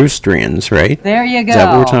Zarathustrians, right? There you go. Is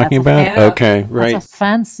that what we're talking about? Okay, right. That's a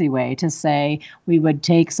fancy way to say we would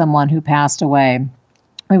take someone who passed away,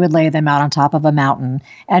 we would lay them out on top of a mountain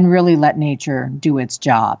and really let nature do its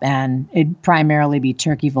job. And it'd primarily be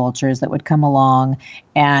turkey vultures that would come along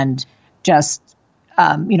and just,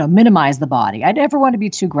 minimize the body. I never want to be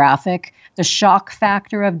too graphic. The shock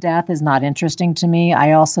factor of death is not interesting to me.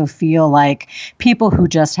 I also feel like people who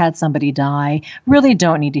just had somebody die really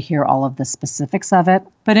don't need to hear all of the specifics of it.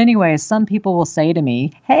 But anyways, some people will say to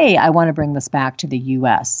me, hey, I want to bring this back to the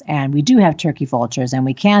U.S. and we do have turkey vultures and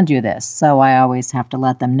we can do this. So I always have to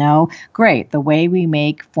let them know, great, the way we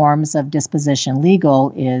make forms of disposition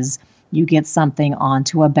legal is you get something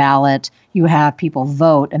onto a ballot, you have people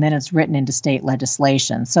vote, and then it's written into state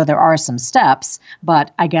legislation. So there are some steps,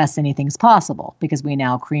 but I guess anything's possible because we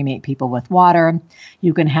now cremate people with water.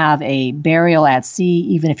 You can have a burial at sea,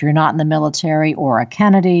 even if you're not in the military, or a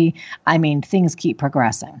Kennedy. I mean, things keep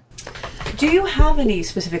progressing. Do you have any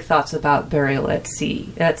specific thoughts about burial at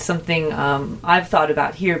sea? That's something I've thought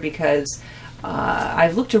about here because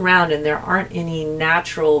I've looked around and there aren't any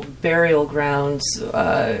natural burial grounds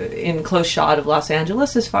in close shot of Los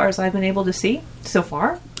Angeles as far as I've been able to see so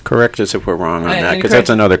far. Correct us if we're wrong on that, because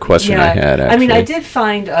that's another question I had, actually. I mean, I did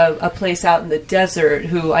find a place out in the desert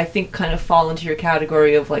who I think kind of fall into your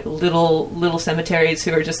category of like little cemeteries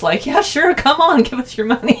who are just like, yeah, sure, come on, give us your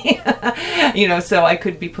money. So I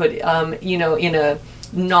could be put, in a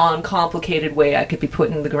non-complicated way, I could be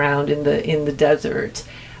put in the ground in the desert.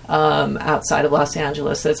 Outside of Los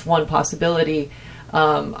Angeles. That's one possibility.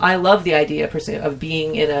 I love the idea of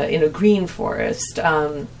being in a green forest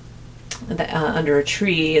under a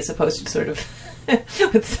tree as opposed to sort of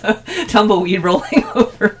with tumbleweed rolling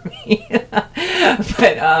over me.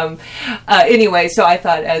 But anyway, so I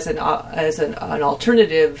thought as an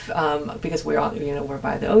alternative, because we're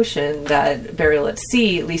by the ocean, that burial at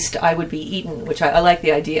sea, at least I would be eaten, which I like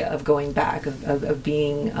the idea of going back, of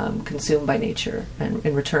being consumed by nature and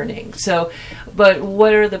returning. So, but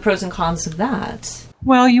what are the pros and cons of that?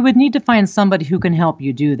 Well, you would need to find somebody who can help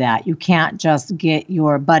you do that. You can't just get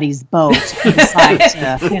your buddy's boat and decide to,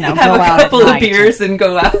 have go a out couple at of night. beers and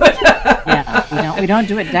go out. Yeah, we don't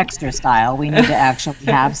do it Dexter style. We need to actually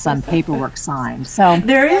have some paperwork signed. So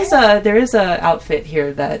there is a outfit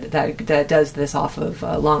here that does this off of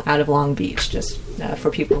out of Long Beach, just for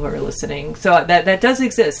people who are listening. So that does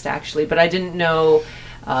exist actually, but I didn't know.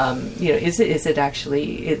 Is it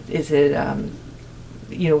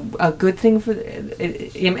a good thing for?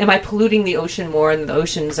 Am I polluting the ocean more, and the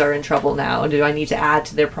oceans are in trouble now? Do I need to add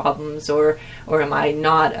to their problems, or am I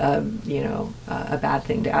not a bad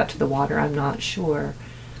thing to add to the water? I'm not sure.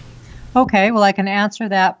 Okay, well, I can answer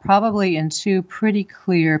that probably in two pretty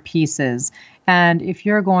clear pieces. And if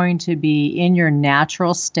you're going to be in your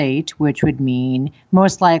natural state, which would mean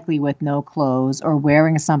most likely with no clothes or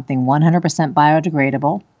wearing something 100%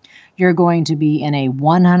 biodegradable, you're going to be in a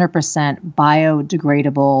 100%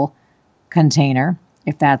 biodegradable container.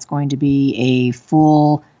 If that's going to be a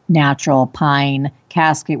full natural pine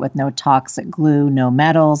casket with no toxic glue, no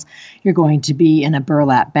metals, you're going to be in a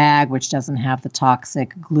burlap bag, which doesn't have the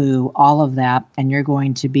toxic glue, all of that. And you're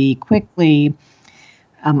going to be quickly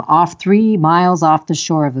off 3 miles off the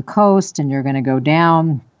shore of the coast, and you're going to go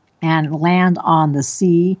down and land on the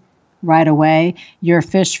sea right away. Your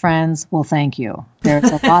fish friends will thank you.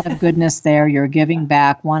 There's a lot of goodness there. You're giving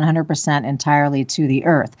back 100% entirely to the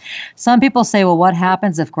earth. Some people say, well, what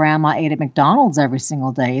happens if grandma ate at McDonald's every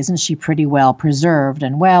single day? Isn't she pretty well preserved?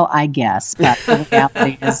 And well, I guess, but the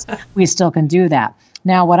reality is we still can do that.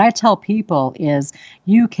 Now, what I tell people is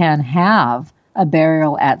you can have a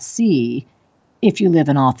burial at sea if you live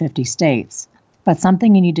in all 50 states. But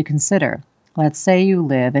something you need to consider. Let's say you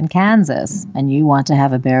live in Kansas and you want to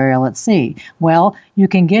have a burial at sea. Well, you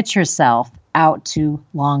can get yourself out to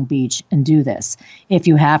Long Beach and do this. If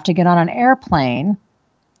you have to get on an airplane,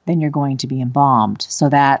 then you're going to be embalmed. So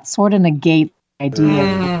that sort of negates the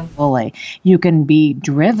idea fully. You can be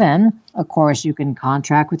driven. Of course, you can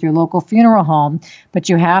contract with your local funeral home, but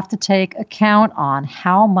you have to take account on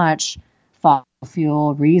how much fossil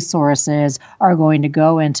fuel resources are going to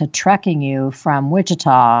go into trekking you from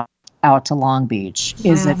Wichita out to Long Beach.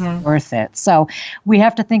 Is it worth it? So we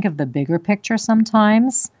have to think of the bigger picture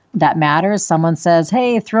sometimes. That matters. Someone says,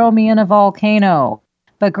 hey, throw me in a volcano.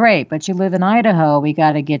 But great, but you live in Idaho. We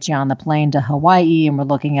got to get you on the plane to Hawaii, and we're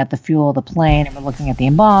looking at the fuel of the plane, and we're looking at the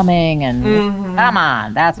embalming, and come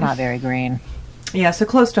on, that's not very green. Yeah, so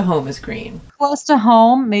close to home is green. Close to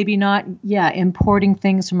home, maybe not, importing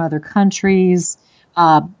things from other countries,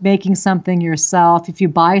 making something yourself. If you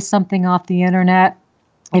buy something off the internet,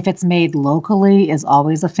 if it's made locally, is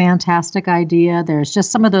always a fantastic idea. There's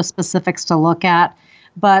just some of those specifics to look at.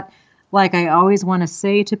 But like I always want to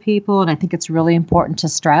say to people, and I think it's really important to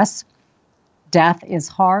stress, death is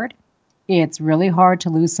hard. It's really hard to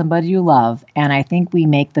lose somebody you love. And I think we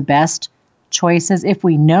make the best choices if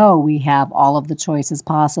we know we have all of the choices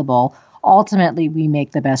possible. Ultimately, we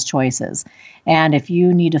make the best choices. And if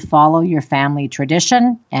you need to follow your family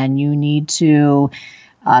tradition and you need to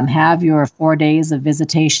have your 4 days of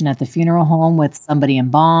visitation at the funeral home with somebody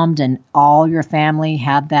embalmed, and all your family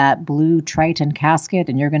have that blue Triton casket,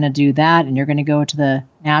 and you're going to do that, and you're going to go to the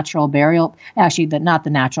natural burial, not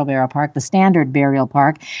the natural burial park, the standard burial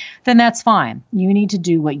park, then that's fine. You need to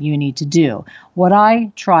do what you need to do. What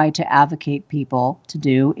I try to advocate people to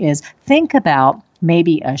do is think about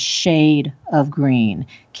maybe a shade of green.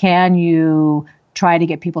 Can you try to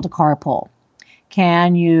get people to carpool?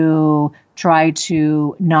 Can you try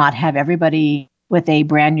to not have everybody with a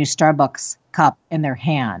brand new Starbucks cup in their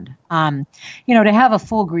hand? To have a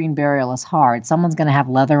full green burial is hard. Someone's going to have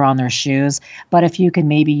leather on their shoes, but if you can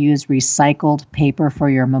maybe use recycled paper for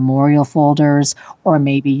your memorial folders, or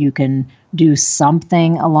maybe you can do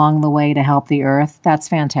something along the way to help the earth, that's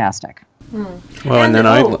fantastic. Well, and then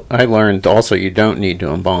I learned also you don't need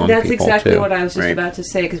to embalm people. That's exactly too, what I was just right? about to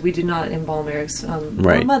say, because we do not embalm Eric's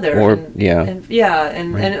right. mother. And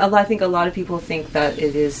I think a lot of people think that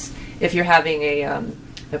it is, if you're having a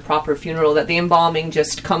proper funeral, that the embalming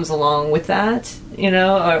just comes along with that,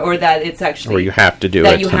 or that it's actually... Or you have to do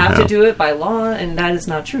that it you somehow. have to do it by law, and that is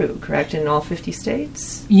not true, correct, in all 50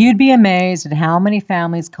 states? You'd be amazed at how many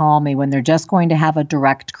families call me when they're just going to have a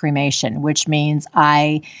direct cremation, which means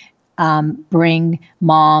I bring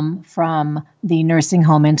mom from the nursing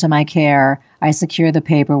home into my care. I secure the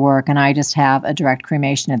paperwork, and I just have a direct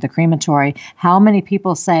cremation at the crematory. How many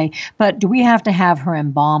people say, but do we have to have her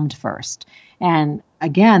embalmed first? And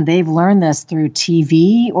again, they've learned this through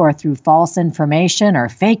TV or through false information or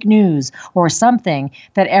fake news or something,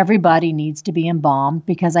 that everybody needs to be embalmed,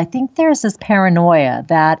 because I think there's this paranoia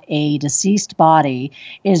that a deceased body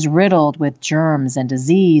is riddled with germs and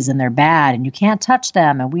disease and they're bad and you can't touch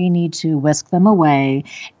them, and we need to whisk them away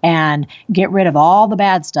and get rid of all the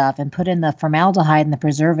bad stuff and put in the formaldehyde and the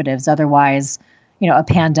preservatives. Otherwise, a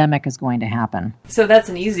pandemic is going to happen. So that's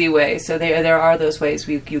an easy way. So there are those ways.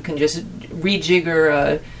 You can just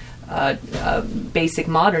rejigger a basic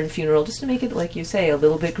modern funeral just to make it, like you say, a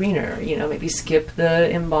little bit greener. Maybe skip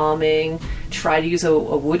the embalming, try to use a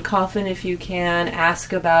wood coffin if you can,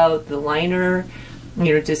 ask about the liner.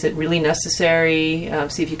 Is it really necessary?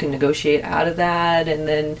 See if you can negotiate out of that, and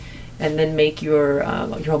then make your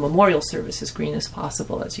memorial service as green as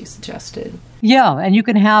possible, as you suggested. Yeah, and you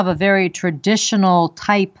can have a very traditional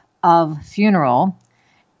type of funeral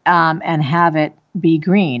and have it be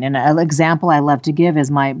green. And an example I love to give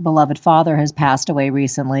is my beloved father has passed away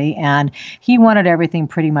recently, and he wanted everything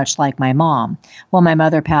pretty much like my mom. Well, my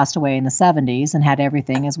mother passed away in the 70s and had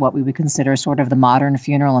everything as what we would consider sort of the modern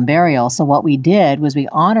funeral and burial. So what we did was we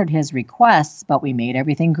honored his requests, but we made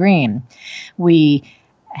everything green. We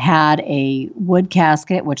had a wood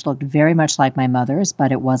casket, which looked very much like my mother's,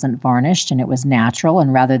 but it wasn't varnished and it was natural.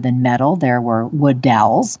 And rather than metal, there were wood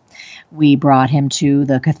dowels. We brought him to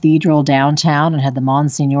the cathedral downtown and had the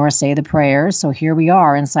Monsignor say the prayers. So here we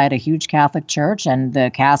are inside a huge Catholic church, and the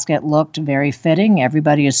casket looked very fitting.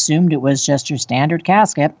 Everybody assumed it was just your standard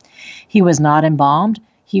casket. He was not embalmed.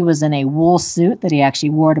 He was in a wool suit that he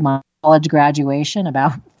actually wore to my college graduation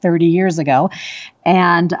about 30 years ago,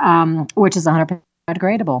 and which is 100%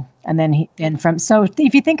 gradable. And then so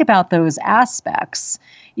if you think about those aspects,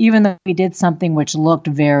 even though we did something which looked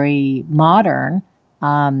very modern,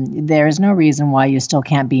 There's no reason why you still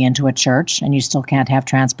can't be into a church and you still can't have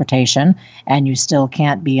transportation and you still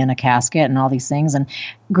can't be in a casket and all these things. And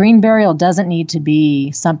green burial doesn't need to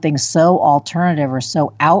be something so alternative or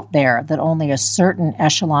so out there that only a certain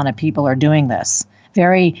echelon of people are doing this.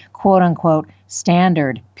 Very quote unquote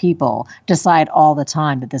standard people decide all the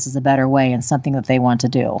time that this is a better way and something that they want to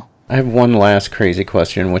do. I have one last crazy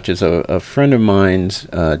question, which is a friend of mine's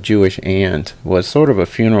Jewish aunt was sort of a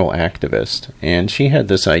funeral activist, and she had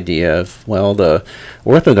this idea of, well, the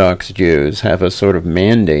Orthodox Jews have a sort of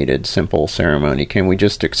mandated simple ceremony. Can we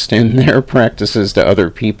just extend their practices to other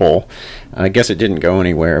people? I guess it didn't go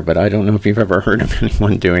anywhere, but I don't know if you've ever heard of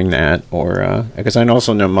anyone doing that, or because I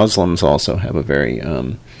also know Muslims also have a very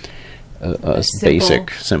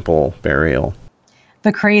basic, simple burial.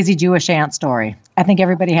 The crazy Jewish aunt story. I think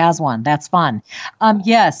everybody has one. That's fun.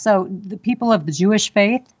 Yes, so the people of the Jewish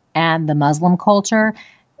faith and the Muslim culture,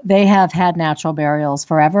 they have had natural burials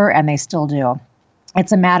forever, and they still do.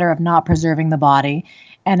 It's a matter of not preserving the body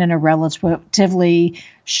and in a relatively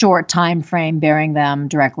short time frame burying them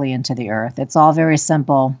directly into the earth. It's all very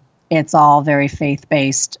simple. It's all very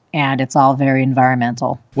faith-based, and it's all very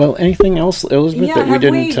environmental. Well, anything else, Elizabeth, that we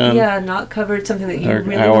didn't... not covered something that you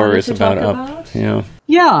really hour wanted is to about talk up. about? Yeah.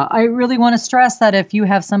 Yeah, I really want to stress that if you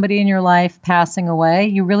have somebody in your life passing away,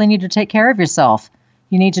 you really need to take care of yourself.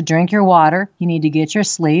 You need to drink your water, you need to get your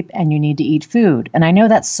sleep, and you need to eat food. And I know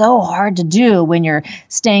that's so hard to do when you're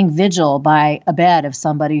staying vigil by a bed of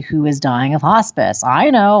somebody who is dying of hospice. I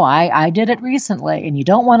know, I did it recently, and you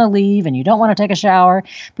don't want to leave, and you don't want to take a shower,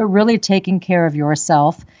 but really taking care of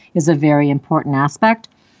yourself is a very important aspect.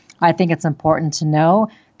 I think it's important to know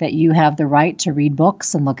that you have the right to read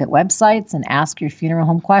books and look at websites and ask your funeral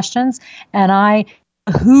home questions. And I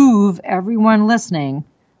behoove everyone listening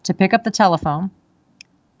to pick up the telephone,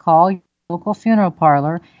 call your local funeral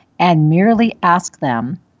parlor, and merely ask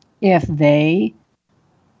them if they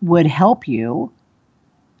would help you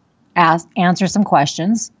answer some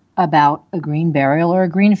questions about a green burial or a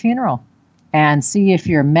green funeral, and see if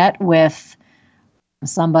you're met with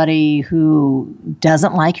somebody who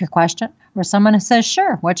doesn't like your question or someone who says,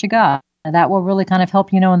 sure, what you got? And that will really kind of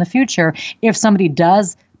help you know in the future if somebody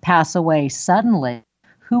does pass away suddenly,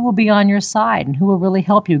 who will be on your side and who will really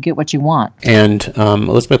help you get what you want. And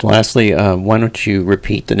Elizabeth, lastly, why don't you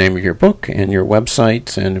repeat the name of your book and your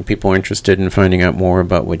websites, and if people are interested in finding out more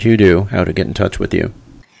about what you do, how to get in touch with you.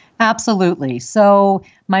 Absolutely. So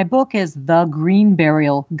my book is The Green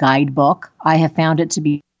Burial Guidebook. I have found it to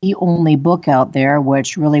be the only book out there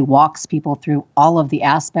which really walks people through all of the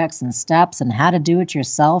aspects and steps and how to do it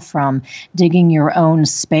yourself, from digging your own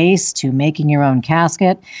space to making your own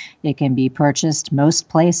casket. It can be purchased most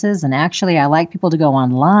places, and actually I like people to go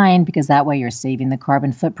online because that way you're saving the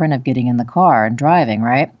carbon footprint of getting in the car and driving,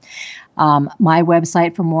 right? My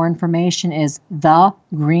website for more information is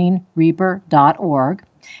thegreenreaper.org.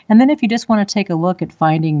 And then if you just want to take a look at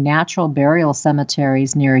finding natural burial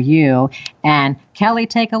cemeteries near you, and Kelly,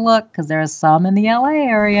 take a look because there's some in the LA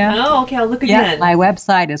area. Oh, okay, I'll look again. My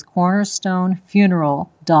website is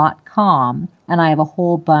cornerstonefuneral.com, and I have a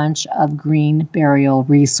whole bunch of green burial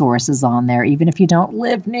resources on there. Even if you don't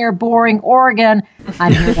live near boring Oregon,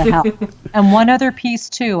 I'm here to help. And one other piece,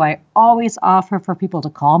 too, I always offer for people to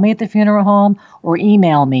call me at the funeral home or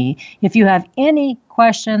email me if you have any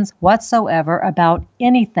questions whatsoever about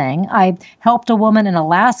anything. I helped a woman in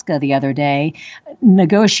Alaska the other day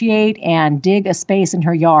negotiate and dig a space in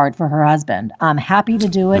her yard for her husband. I'm happy to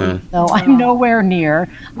do it, though I'm nowhere near.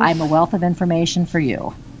 I'm a wealth of information for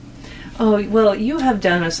you. Oh, well, you have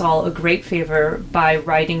done us all a great favor by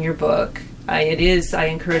writing your book. I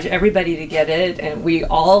encourage everybody to get it, and we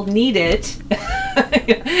all need it.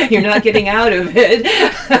 You're not getting out of it.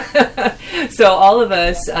 So all of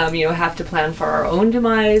us, have to plan for our own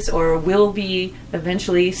demise, or will be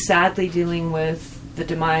eventually sadly dealing with the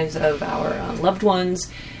demise of our loved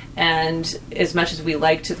ones. And as much as we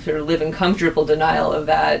like to sort of live in comfortable denial of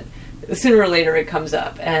that, sooner or later it comes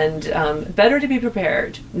up. And better to be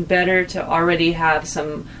prepared, better to already have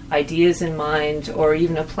some ideas in mind or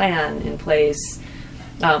even a plan in place.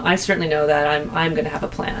 I certainly know that I'm going to have a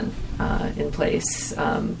plan in place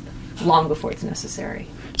long before it's necessary.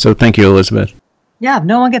 So thank you, Elizabeth. Yeah,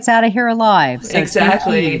 no one gets out of here alive. So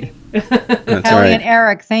exactly. That's Kelly right. and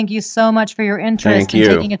Eric, thank you so much for your interest in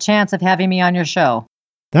taking a chance of having me on your show.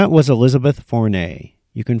 That was Elizabeth Fournet.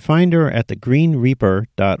 You can find her at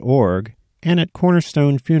thegreenreaper.org and at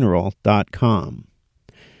cornerstonefuneral.com.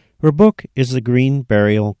 Her book is The Green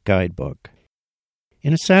Burial Guidebook.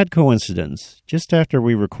 In a sad coincidence, just after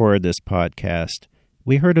we recorded this podcast,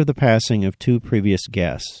 we heard of the passing of two previous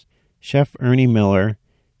guests, Chef Ernie Miller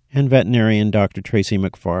and veterinarian Dr. Tracy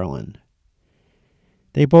McFarland.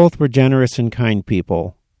 They both were generous and kind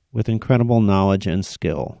people with incredible knowledge and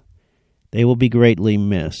skill. They will be greatly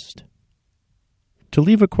missed. To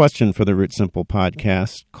leave a question for the Root Simple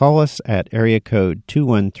podcast, call us at area code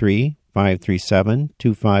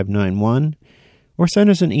 213-537-2591 or send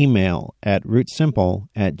us an email at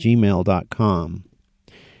rootsimple@gmail.com.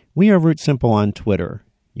 We are Root Simple on Twitter.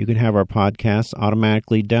 You can have our podcasts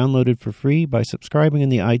automatically downloaded for free by subscribing in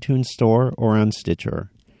the iTunes Store or on Stitcher.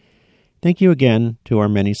 Thank you again to our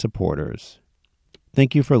many supporters.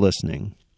 Thank you for listening.